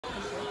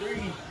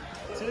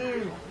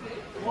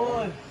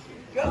One,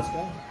 go.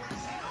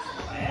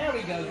 There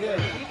we go, good.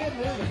 Keep it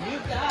moving, you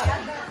got it.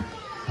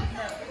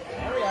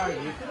 There we are,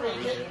 you can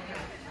reach it.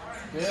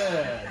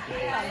 Good.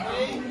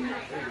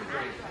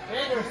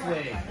 Bigger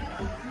swing.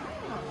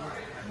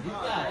 You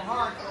got it.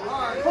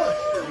 Push.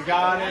 You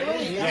got it.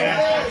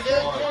 Yeah.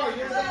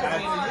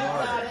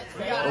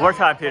 One more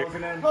time, Peter. Push.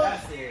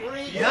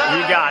 You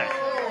got it.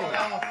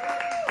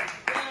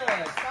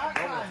 Good.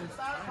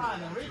 Stop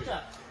climbing. Reach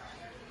up.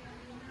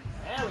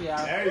 There we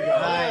are. There you go.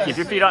 Nice. Keep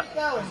your feet up. Keep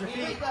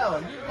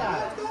going. You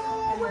got it.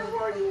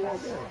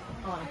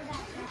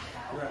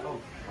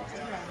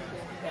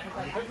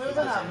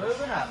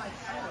 Moving up.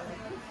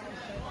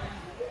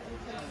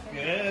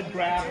 Good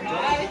grab.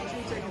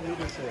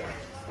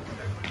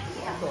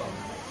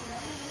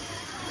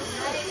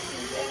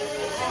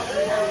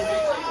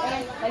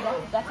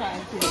 That's not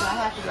included. I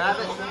have to Grab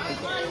it.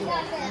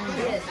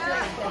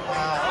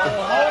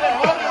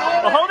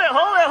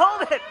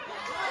 Hold it.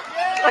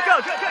 Let go.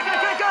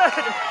 Good.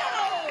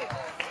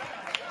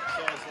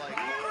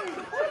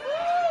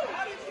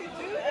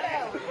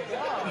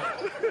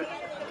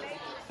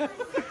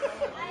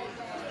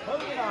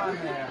 Hook it on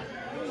there.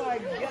 Oh my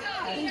God.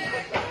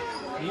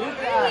 You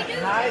got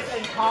it. Nice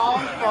and calm,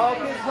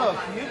 focused hook.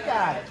 You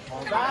got it.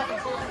 Hold back,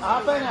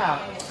 up and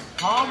out.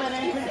 Calm and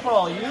in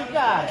control. You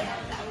got it.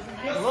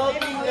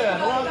 Looking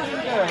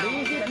good.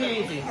 Easy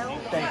peasy.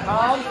 Stay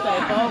calm, stay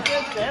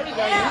focused. There we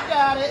go. You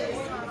got it.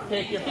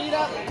 Pick your feet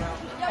up.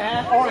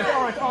 And orange. There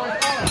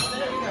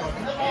you go.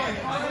 Orange.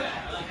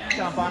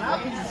 Jump on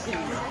up.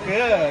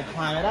 Good.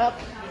 Climb it up.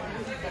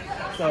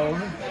 So,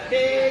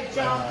 big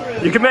jump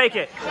through. You can make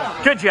it.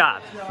 Good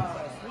job. Swing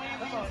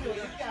into it.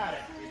 You got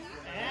it.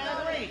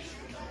 And reach.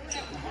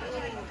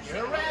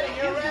 You're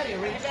ready.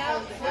 Reach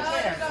out.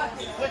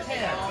 Switch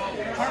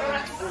hands. Turn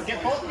around. Get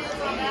both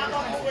hands on that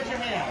one and switch your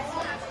hands.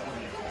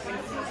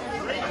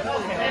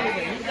 Okay, there you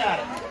go. You got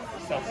it.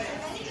 So,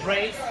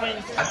 straight swing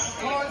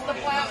towards the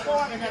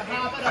platform and then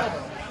hop it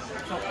over.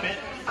 So,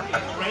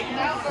 straighten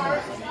out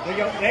first.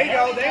 There you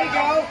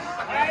go.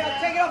 All right,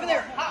 take it over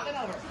there. Hop it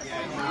over.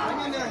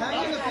 Hang in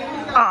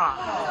there. Ah.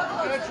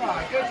 Good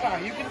try.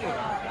 You can do it.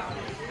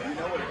 You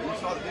know what? You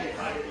saw the video.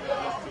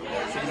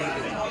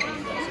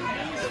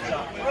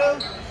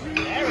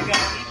 There we go.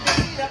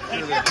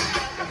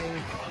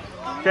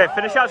 Okay,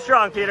 finish out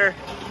strong, Peter.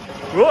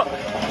 Whoa.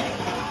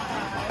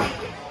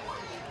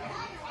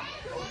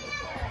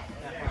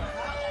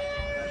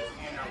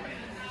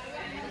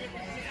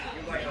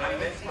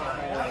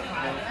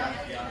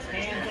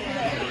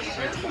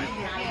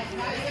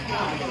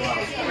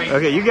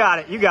 Okay, you got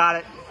it. There we go.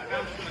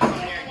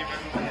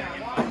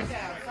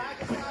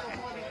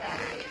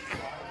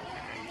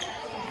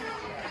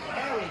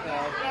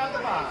 Grab the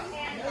box.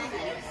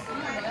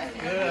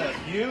 Good.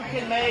 You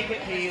can make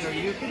it, Peter.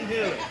 You can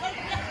do it.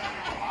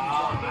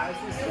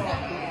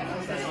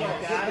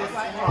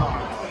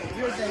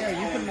 Here's the hair.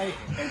 You can make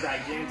a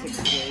gigantic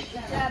shake.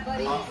 Yeah,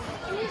 buddy.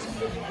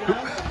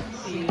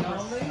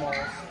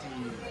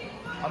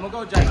 I'm gonna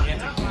go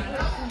gigantic.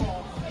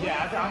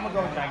 Yeah, I'm gonna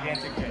go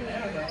gigantic.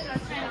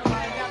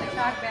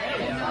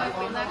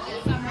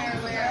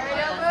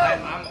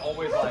 I'm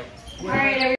always like. I'm always like.